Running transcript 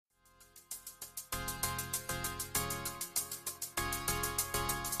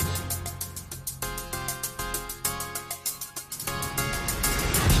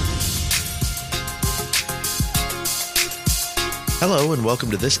Hello and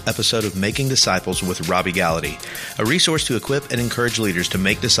welcome to this episode of Making Disciples with Robby, a resource to equip and encourage leaders to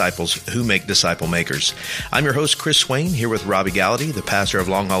make disciples who make disciple makers. I'm your host, Chris Swain, here with Robby, the pastor of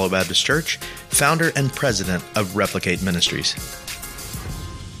Long Hollow Baptist Church, founder and president of Replicate Ministries.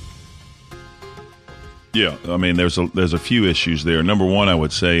 Yeah, I mean, there's a few issues there. Number one, I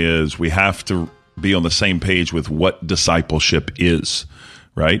would say, is we have to be on the same page with what discipleship is.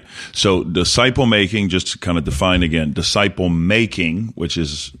 Right? So disciple making, just to kind of define again, disciple making, which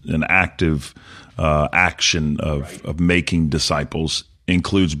is an active action of making disciples,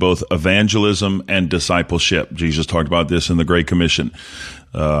 includes both evangelism and discipleship. Jesus talked about this in the Great Commission.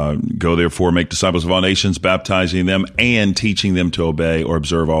 Go therefore, make disciples of all nations, baptizing them and teaching them to obey or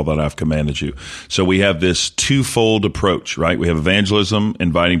observe all that I've commanded you. So we have this twofold approach, right? We have evangelism,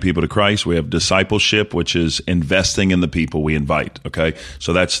 inviting people to Christ. We have discipleship, which is investing in the people we invite, okay?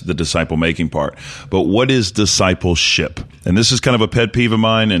 So that's the disciple making part. But what is discipleship? And this is kind of a pet peeve of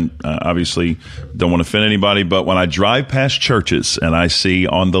mine, and obviously don't want to offend anybody, but when I drive past churches and I see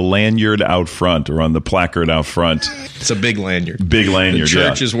on the lanyard out front or on the placard out front. It's a big lanyard. Big lanyard, the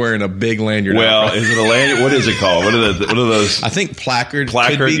church is wearing a big lanyard. Well, is it a lanyard? What is it called? What are those? I think placard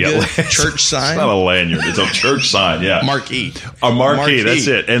could be good. Church sign. It's not a lanyard. It's a church sign, yeah. Marquee. A marquee, that's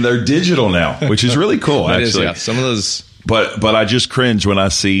it. And they're digital now, which is really cool, That actually. is, yeah. Some of those... But I just cringe when I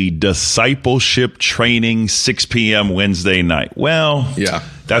see discipleship training 6 p.m. Wednesday night. Well, yeah,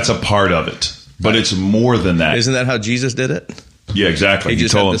 that's a part of it, but it's more than that. Isn't that how Jesus did it? Yeah, exactly.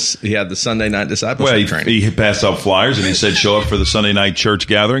 He had the Sunday night discipleship training. He passed out flyers and he said, show up for the Sunday night church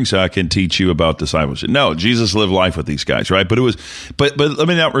gathering so I can teach you about discipleship. No, Jesus lived life with these guys, right? But let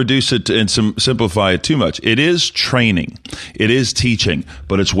me not reduce it and simplify it too much. It is training. It is teaching,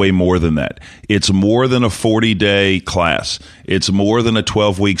 but it's way more than that. It's more than a 40-day class. It's more than a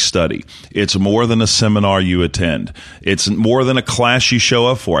 12-week study. It's more than a seminar you attend. It's more than a class you show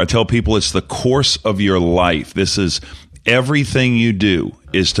up for. I tell people it's the course of your life. This is everything you do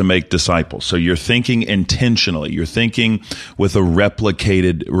is to make disciples. So you're thinking intentionally. You're thinking with a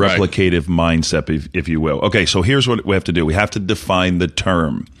replicative mindset, if you will. Okay, so here's what we have to do. We have to define the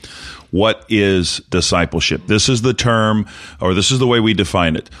term. What is discipleship? This is the term, or this is the way we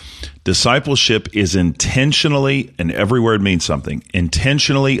define it. Discipleship is intentionally, and every word means something,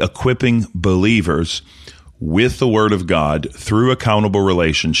 intentionally equipping believers with the Word of God through accountable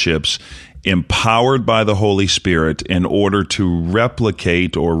relationships, empowered by the Holy Spirit in order to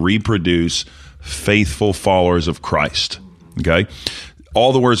replicate or reproduce faithful followers of Christ. Okay?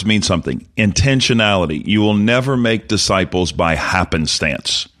 All the words mean something. Intentionality. You will never make disciples by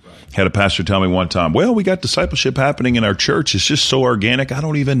happenstance. Had a pastor tell me one time, well, we got discipleship happening in our church. It's just so organic, I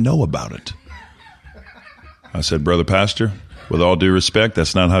don't even know about it. I said, brother pastor, with all due respect,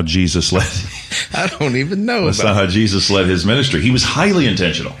 that's not how Jesus led. I don't even know That's about not how Jesus led his ministry. He was highly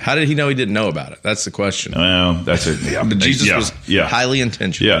intentional. How did he know he didn't know about it? That's the question. Well, that's it. Yeah. But Jesus was highly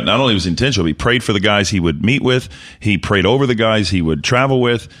intentional. Yeah, not only was he intentional, he prayed for the guys he would meet with. He prayed over the guys he would travel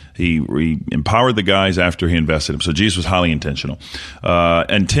with. He empowered the guys after he invested them. So Jesus was highly intentional.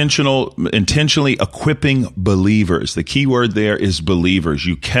 Intentionally equipping believers. The key word there is believers.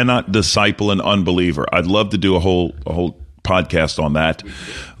 You cannot disciple an unbeliever. I'd love to do a whole podcast on that.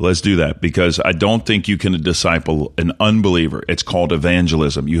 Let's do that, because I don't think you can disciple an unbeliever. It's called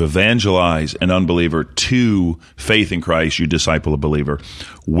evangelism. You evangelize an unbeliever to faith in Christ. You disciple a believer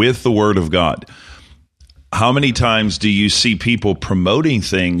with the Word of God. How many times do you see people promoting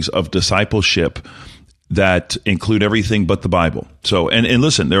things of discipleship that include everything but the Bible? So, and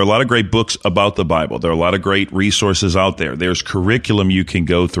listen, there are a lot of great books about the Bible. There are a lot of great resources out there. There's curriculum you can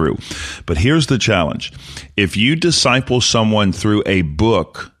go through. But here's the challenge. If you disciple someone through a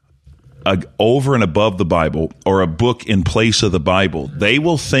book over and above the Bible, or a book in place of the Bible, they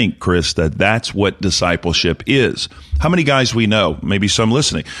will think, Chris, that that's what discipleship is. How many guys we know, maybe some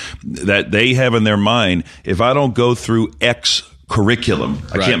listening, that they have in their mind, if I don't go through X curriculum,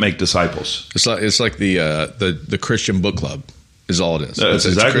 I can't make disciples. It's like the Christian book club is all it is. That's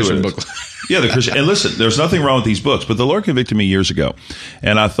exactly what it is. Yeah, the Christian. And listen, there's nothing wrong with these books, but the Lord convicted me years ago,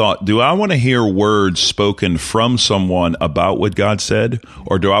 and I thought, do I want to hear words spoken from someone about what God said,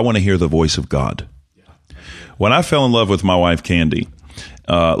 or do I want to hear the voice of God? When I fell in love with my wife, Candy,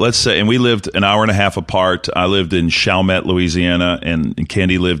 let's say, and we lived an hour and a half apart. I lived in Chalmette, Louisiana, and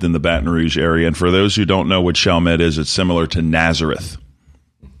Candy lived in the Baton Rouge area. And for those who don't know what Chalmette is, it's similar to Nazareth.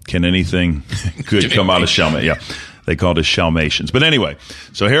 Can anything good come out of Chalmette? Yeah. They called us Chalmatians. But anyway,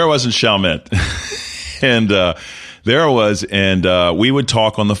 so here I was in Chalmette, and there I was, and we would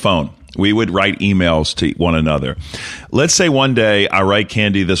talk on the phone. We would write emails to one another. Let's say one day I write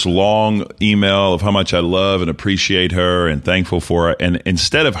Candy this long email of how much I love and appreciate her and thankful for her. And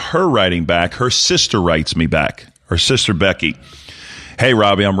instead of her writing back, her sister writes me back, her sister Becky. Hey,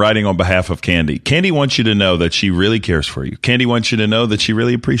 Robby, I'm writing on behalf of Candy. Candy wants you to know that she really cares for you. Candy wants you to know that she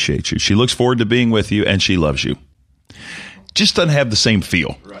really appreciates you. She looks forward to being with you, and she loves you. Just doesn't have the same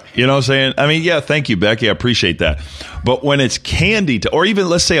feel. Right. You know what I'm saying? I mean, yeah, thank you, Becky. I appreciate that. But when it's Candy, or even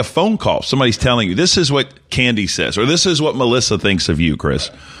let's say a phone call, somebody's telling you, this is what Candy says, or this is what Melissa thinks of you,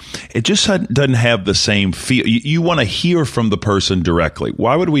 Chris. It just doesn't have the same feel. You want to hear from the person directly.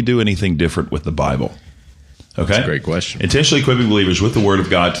 Why would we do anything different with the Bible? Okay. That's a great question. Intentionally equipping believers with the Word of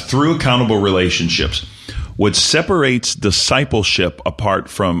God through accountable relationships. What separates discipleship apart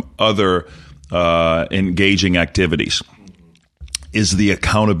from other engaging activities is the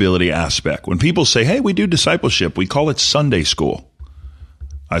accountability aspect. When people say, hey, we do discipleship, we call it Sunday school.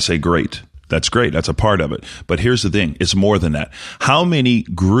 I say, great. That's great. That's a part of it. But here's the thing. It's more than that. How many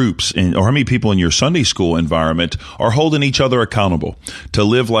groups or how many people in your Sunday school environment are holding each other accountable to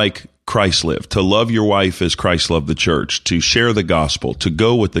live like Christ lived, to love your wife as Christ loved the church, to share the gospel, to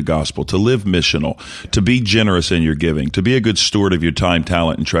go with the gospel, to live missional, to be generous in your giving, to be a good steward of your time,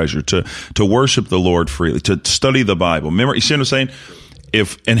 talent, and treasure, to worship the Lord freely, to study the Bible. Remember, you see what I'm saying?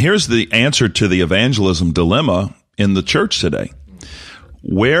 And here's the answer to the evangelism dilemma in the church today.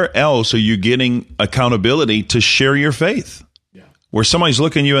 Where else are you getting accountability to share your faith? Where somebody's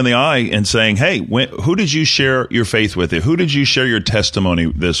looking you in the eye and saying, hey, who did you share your faith with? Who did you share your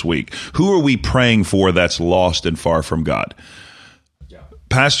testimony this week? Who are we praying for that's lost and far from God? Yeah.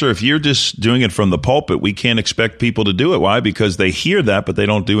 Pastor, if you're just doing it from the pulpit, we can't expect people to do it. Why? Because they hear that, but they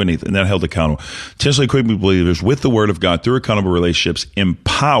don't do anything. They're held accountable. Intentionally equipping believers with the Word of God through accountable relationships,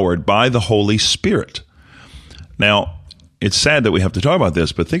 empowered by the Holy Spirit. Now, it's sad that we have to talk about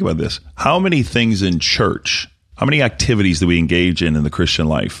this, but think about this. How many things in church, how many activities that we engage in the Christian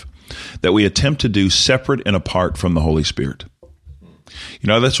life that we attempt to do separate and apart from the Holy Spirit? You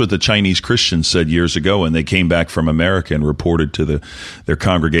know, that's what the Chinese Christians said years ago when they came back from America and reported to their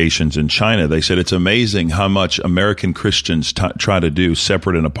congregations in China. They said, it's amazing how much American Christians try to do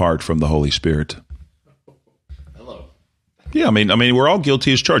separate and apart from the Holy Spirit. Yeah, I mean, we're all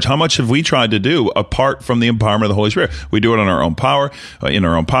guilty as charged. How much have we tried to do apart from the empowerment of the Holy Spirit? We do it on our own power. In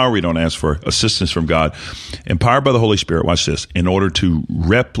our own power, we don't ask for assistance from God. Empowered by the Holy Spirit, watch this, in order to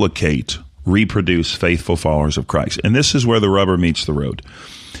reproduce faithful followers of Christ. And this is where the rubber meets the road.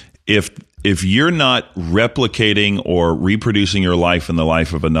 If you're not replicating or reproducing your life in the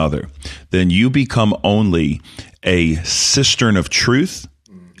life of another, then you become only a cistern of truth,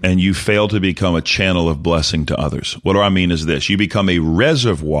 and you fail to become a channel of blessing to others. What do I mean is this. You become a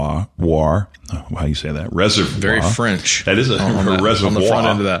reservoir. How you say that? Reservoir. Very French. That is a reservoir. On the front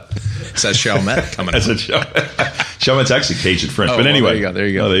end of that. It's that Chalmette coming out. Chalmette's actually Cajun French. But anyway. Well, there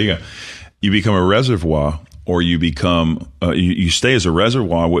you go. Oh, there you go. You become a reservoir, or you become, you stay as a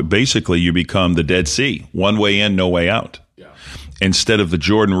reservoir. Basically, you become the Dead Sea. One way in, no way out. Yeah. Instead of the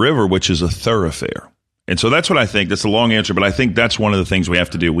Jordan River, which is a thoroughfare. And so that's what I think. That's a long answer, but I think that's one of the things we have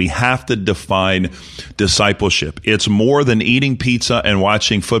to do. We have to define discipleship. It's more than eating pizza and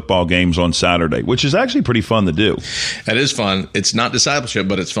watching football games on Saturday, which is actually pretty fun to do. That is fun. It's not discipleship,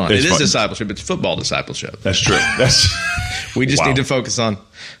 but it's fun. It is discipleship. It's football discipleship. That's true. We just need to focus on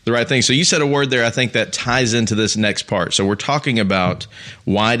the right thing. So you said a word there, I think, that ties into this next part. So we're talking about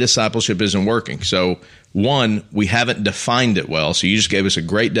why discipleship isn't working. So one, we haven't defined it well. So you just gave us a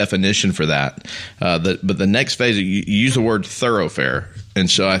great definition for that. But the next phase, you use the word thoroughfare. And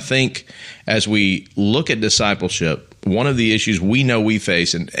so I think as we look at discipleship, one of the issues we know we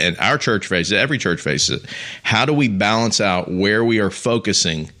face, and our church faces, every church faces it, how do we balance out where we are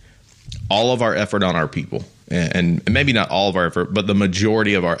focusing all of our effort on our people? And maybe not all of our effort, but the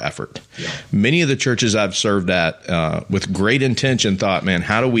majority of our effort. Yeah. Many of the churches I've served at with great intention thought, man,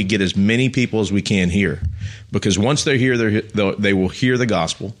 how do we get as many people as we can here? Because once they're here, they will hear the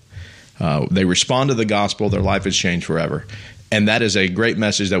gospel. They respond to the gospel. Their life is changed forever. And that is a great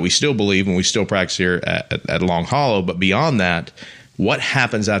message that we still believe and we still practice here at Long Hollow. But beyond that, what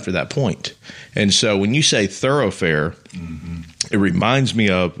happens after that point? And so when you say thoroughfare, it reminds me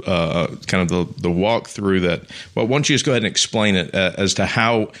of kind of the walkthrough that, well, why don't you just go ahead and explain it as to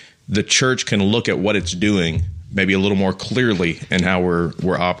how the church can look at what it's doing maybe a little more clearly and how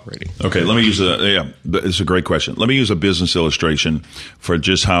we're operating. Okay, let me use it's a great question. Let me use a business illustration for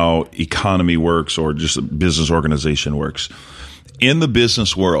just how economy works or just a business organization works. In the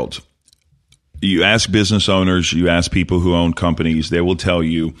business world, you ask business owners, you ask people who own companies, they will tell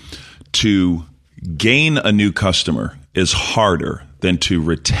you to gain a new customer is harder than to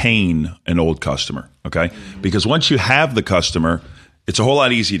retain an old customer, okay? Because once you have the customer, it's a whole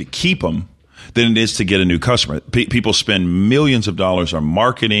lot easier to keep them than it is to get a new customer. People spend millions of dollars on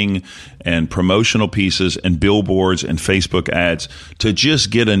marketing and promotional pieces and billboards and Facebook ads to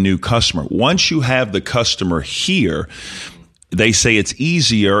just get a new customer. Once you have the customer here, they say it's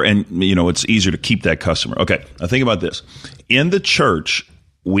easier, and it's easier to keep that customer. Okay, now think about this. In the church,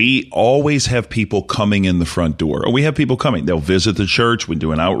 we always have people coming in the front door. Or we have people coming. They'll visit the church. We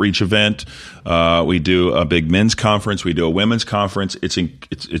do an outreach event. We do a big men's conference. We do a women's conference.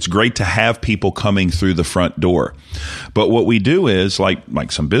 It's great to have people coming through the front door. But what we do is,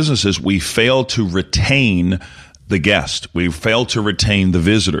 like some businesses, we fail to retain the guest. We fail to retain the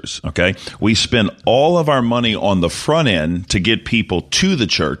visitors. Okay. We spend all of our money on the front end to get people to the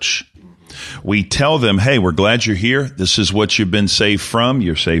church. We tell them, hey, we're glad you're here. This is what you've been saved from.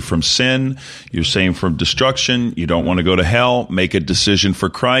 You're saved from sin. You're saved from destruction. You don't want to go to hell. Make a decision for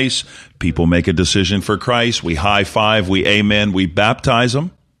Christ. People make a decision for Christ. We high five. We amen. We baptize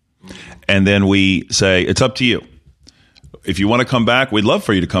them. And then we say, it's up to you. If you want to come back, we'd love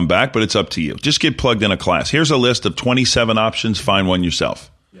for you to come back, but it's up to you. Just get plugged in a class. Here's a list of 27 options. Find one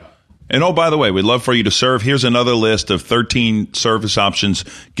yourself. And oh, by the way, we'd love for you to serve. Here's another list of 13 service options.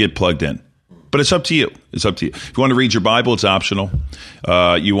 Get plugged in. But it's up to you. It's up to you. If you want to read your Bible, it's optional.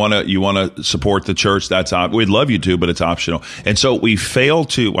 You want to support the church, that's we'd love you to, but it's optional. And so we fail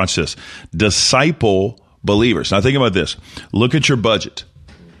to, watch this, disciple believers. Now think about this. Look at your budget.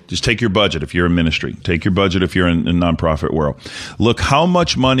 Just take your budget if you're in ministry. Take your budget if you're in the nonprofit world. Look how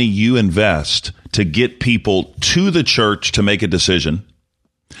much money you invest to get people to the church to make a decision.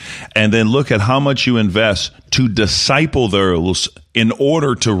 And then look at how much you invest to disciple those in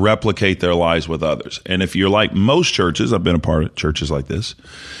order to replicate their lives with others. And if you're like most churches, I've been a part of churches like this,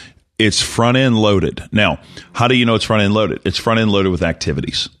 it's front end loaded. Now, how do you know it's front end loaded? It's front end loaded with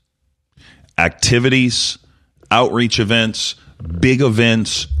activities, outreach events, big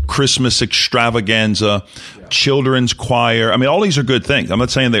events, Christmas extravaganza, children's choir. I mean, all these are good things. I'm not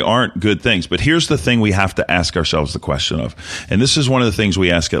saying they aren't good things, but here's the thing we have to ask ourselves the question of, and this is one of the things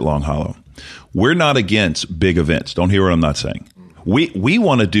we ask at Long Hollow. We're not against big events. Don't hear what I'm not saying. We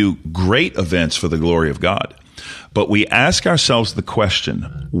want to do great events for the glory of God, but we ask ourselves the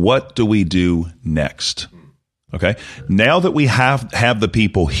question, what do we do next? Okay. Now that we have the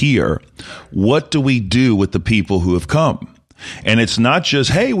people here, what do we do with the people who have come? And it's not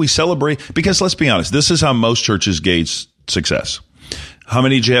just, hey, we celebrate, because let's be honest, this is how most churches gauge success. How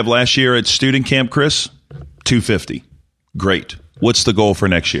many did you have last year at student camp, Chris? 250. Great. What's the goal for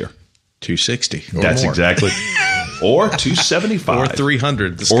next year? 260. That's more. Exactly. Or 275. Or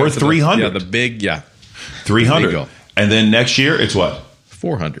 300. Or 300. The big, 300. And then next year, it's what?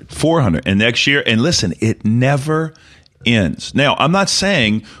 400. 400. And next year, and listen, it never ends. Now, I'm not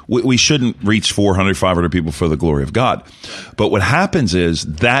saying we shouldn't reach 400, 500 people for the glory of God. But what happens is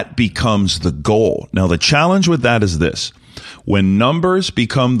that becomes the goal. Now, the challenge with that is this. When numbers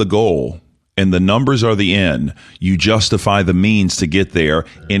become the goal and the numbers are the end, you justify the means to get there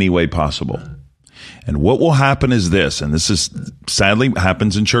any way possible. And what will happen is this, and this is sadly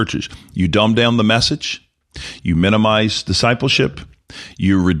happens in churches. You dumb down the message. You minimize discipleship.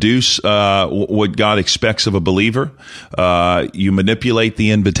 You reduce what God expects of a believer. You manipulate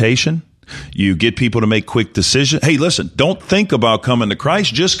the invitation. You get people to make quick decisions. Hey, listen, don't think about coming to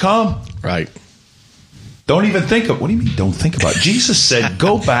Christ. Just come. Right. Don't even think of, what do you mean don't think about it? Jesus said,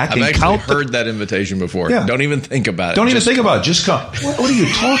 go back and count. I've heard that invitation before. Yeah. Don't even think about it. Don't even think about it. Just come. What are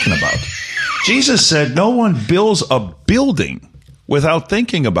you talking about? Jesus said, no one builds a building without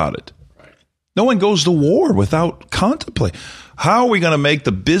thinking about it. Right. No one goes to war without contemplating. How are we going to make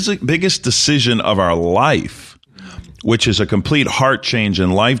the biggest decision of our life, which is a complete heart change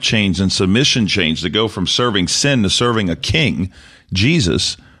and life change and submission change to go from serving sin to serving a king,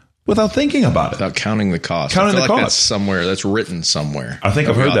 Jesus, without thinking about it? Without counting the cost. Counting the cost. That's somewhere. That's written somewhere. I think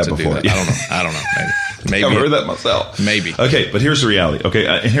I've heard that before. I don't know. Maybe. I've heard that myself. Maybe. Okay, but here's the reality. Okay,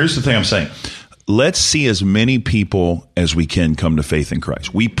 and here's the thing I'm saying. Let's see as many people as we can come to faith in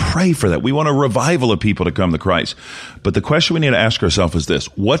Christ. We pray for that. We want a revival of people to come to Christ. But the question we need to ask ourselves is this.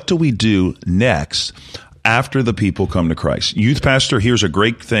 What do we do next after the people come to Christ? Youth pastor, here's a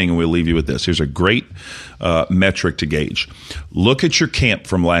great thing, and we'll leave you with this. Here's a great metric to gauge. Look at your camp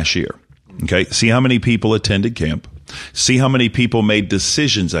from last year. Okay, see how many people attended camp. See how many people made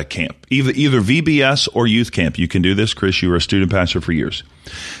decisions at camp, either VBS or youth camp. You can do this, Chris. You were a student pastor for years.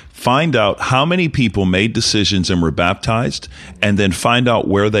 Find out how many people made decisions and were baptized, and then find out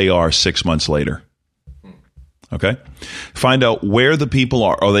where they are 6 months later. Okay? Find out where the people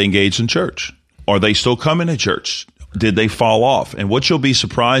are. Are they engaged in church? Are they still coming to church? did they fall off? And what you'll be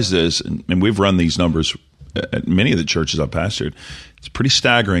surprised is, and we've run these numbers at many of the churches I've pastored, it's pretty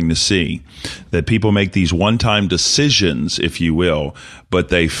staggering to see that people make these one-time decisions, if you will, but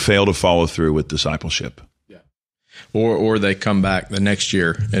they fail to follow through with discipleship. Yeah. Or they come back the next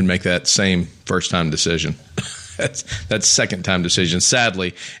year and make that same first-time decision. That's second-time decision,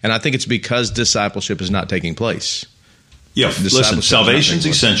 sadly. And I think it's because discipleship is not taking place. Yeah, listen, salvation's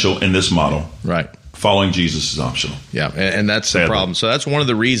essential in this model. Right. Following Jesus is optional. Yeah, and that's the problem. So that's one of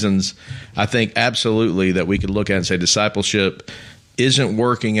the reasons I think absolutely that we could look at and say discipleship isn't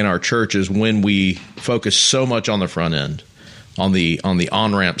working in our churches when we focus so much on the front end, on the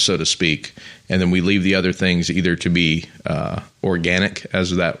on-ramp, so to speak, and then we leave the other things either to be organic,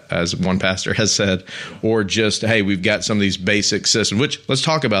 as one pastor has said, or just, hey, we've got some of these basic systems, which let's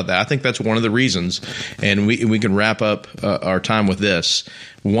talk about that. I think that's one of the reasons, and we can wrap up our time with this.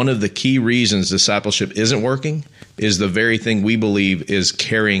 One of the key reasons discipleship isn't working is the very thing we believe is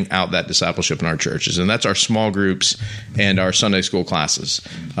carrying out that discipleship in our churches, and that's our small groups and our Sunday school classes,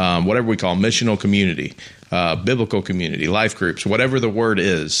 whatever we call missional community, biblical community, life groups, whatever the word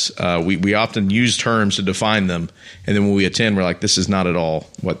is. We often use terms to define them, and then when we attend, we're like, this is not at all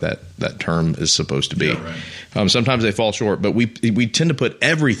what that term is supposed to be. Yeah, right. Sometimes they fall short, but we tend to put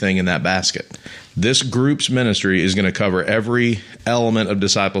everything in that basket. This group's ministry is going to cover every element of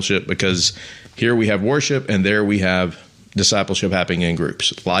discipleship because here we have worship and there we have discipleship happening in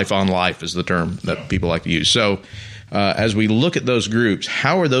groups. Life on life is the term that people like to use. So as we look at those groups,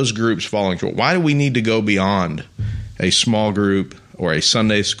 how are those groups falling short? Why do we need to go beyond a small group or a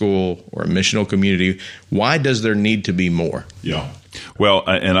Sunday school or a missional community? Why does there need to be more? Yeah. Well,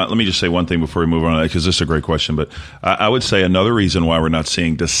 let me just say one thing before we move on, because this is a great question. But I would say another reason why we're not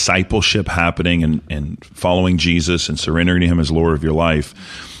seeing discipleship happening and following Jesus and surrendering to Him as Lord of your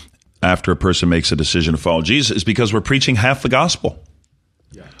life after a person makes a decision to follow Jesus is because we're preaching half the gospel.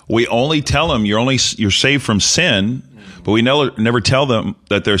 Yeah. We only tell them you're saved from sin, but we never tell them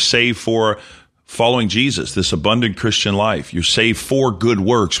that they're saved for following Jesus, this abundant Christian life. You're saved for good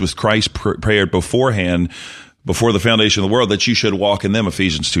works with Christ prepared beforehand, before the foundation of the world, that you should walk in them,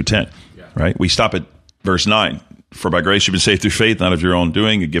 Ephesians 2:10, right? We stop at verse 9. For by grace you've been saved through faith, not of your own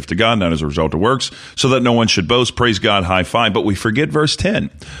doing, a gift of God, not as a result of works, so that no one should boast. Praise God, high five. But we forget verse 10,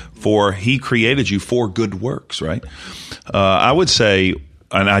 for He created you for good works, right? I would say,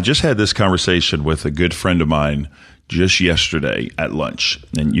 and I just had this conversation with a good friend of mine just yesterday at lunch,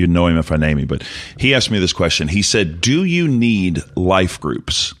 and you'd know him if I name him, but he asked me this question. He said, do you need life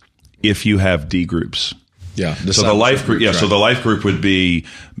groups if you have D groups? Yeah. So the life group, right. So the life group would be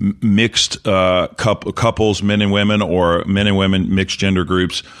mixed couples, men and women, or men and women, mixed gender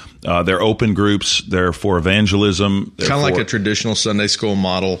groups. They're open groups. They're for evangelism. Kind of like a traditional Sunday school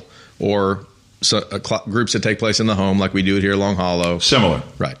model, or groups that take place in the home, like we do it here at Long Hollow. Similar,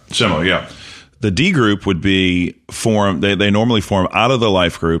 right? Similar, yeah. The D group would be formed, they normally form out of the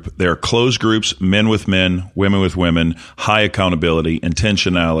life group. They're closed groups, men with men, women with women, high accountability,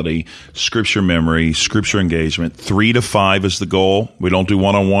 intentionality, scripture memory, scripture engagement. 3 to 5 is the goal. We don't do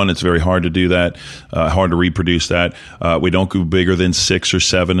one-on-one. It's very hard to do that, hard to reproduce that. We don't go bigger than 6 or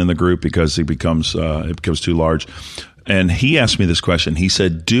 7 in the group because it becomes too large. And he asked me this question. He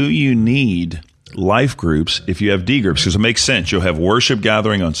said, do you need life groups if you have D groups? Because it makes sense. You'll have worship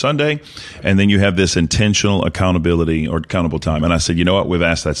gathering on Sunday, and then you have this intentional accountability or accountable time. And I said, you know what? We've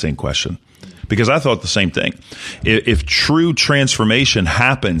asked that same question because I thought the same thing. If true transformation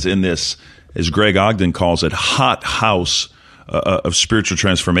happens in this, as Greg Ogden calls it, hot house of spiritual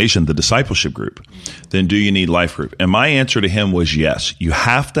transformation, the discipleship group, then do you need life group? And my answer to him was yes. You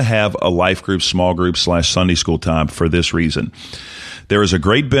have to have a life group, small group / Sunday school time for this reason. There is a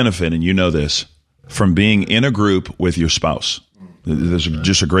great benefit, and you know this, from being in a group with your spouse. There's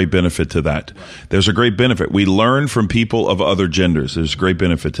just a great benefit to that. There's a great benefit. We learn from people of other genders. There's a great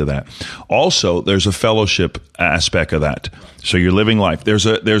benefit to that. Also, there's a fellowship aspect of that. So you're living life. There's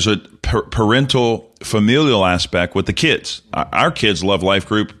a parental, familial aspect with the kids. Our kids love life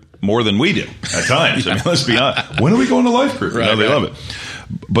group more than we do at times. I mean, let's be honest. When are we going to life group? They love it.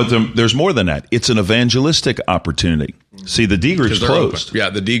 But there's more than that. It's an evangelistic opportunity. See, the D group's closed. Open. Yeah,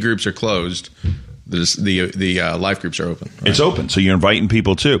 the D groups are closed. The life groups are open. Right? It's open, so you're inviting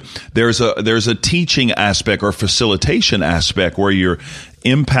people too. There's a teaching aspect or facilitation aspect where you're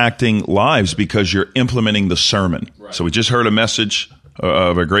impacting lives because you're implementing the sermon. Right. So we just heard a message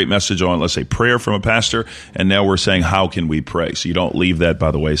of a great message on, let's say, prayer from a pastor, and now we're saying, how can we pray? So you don't leave that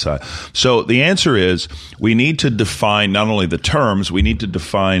by the wayside. So the answer is we need to define not only the terms, we need to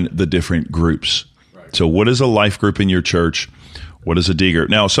define the different groups. Right. So what is a life group in your church? What is a deeger?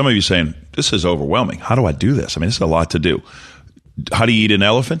 Now, some of you are saying, this is overwhelming. How do I do this? I mean, it's a lot to do. How do you eat an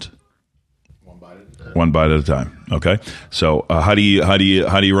elephant? One bite at a time. Okay. So how do you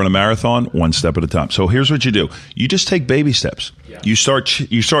run a marathon? One step at a time. So here's what you do. You just take baby steps. Yeah. You start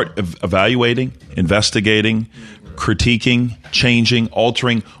evaluating, investigating, critiquing, changing,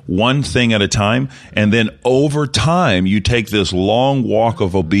 altering one thing at a time. And then over time, you take this long walk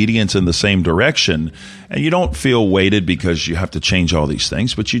of obedience in the same direction. And you don't feel weighted because you have to change all these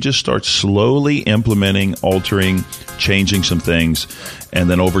things, but you just start slowly implementing, altering, changing some things. And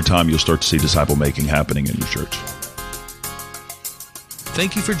then over time, you'll start to see disciple making happening in your church.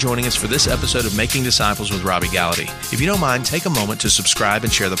 Thank you for joining us for this episode of Making Disciples with Robby Gallaty. If you don't mind, take a moment to subscribe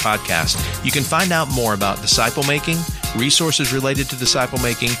and share the podcast. You can find out more about disciple making, resources related to disciple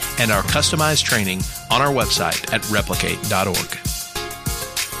making, and our customized training on our website at replicate.org.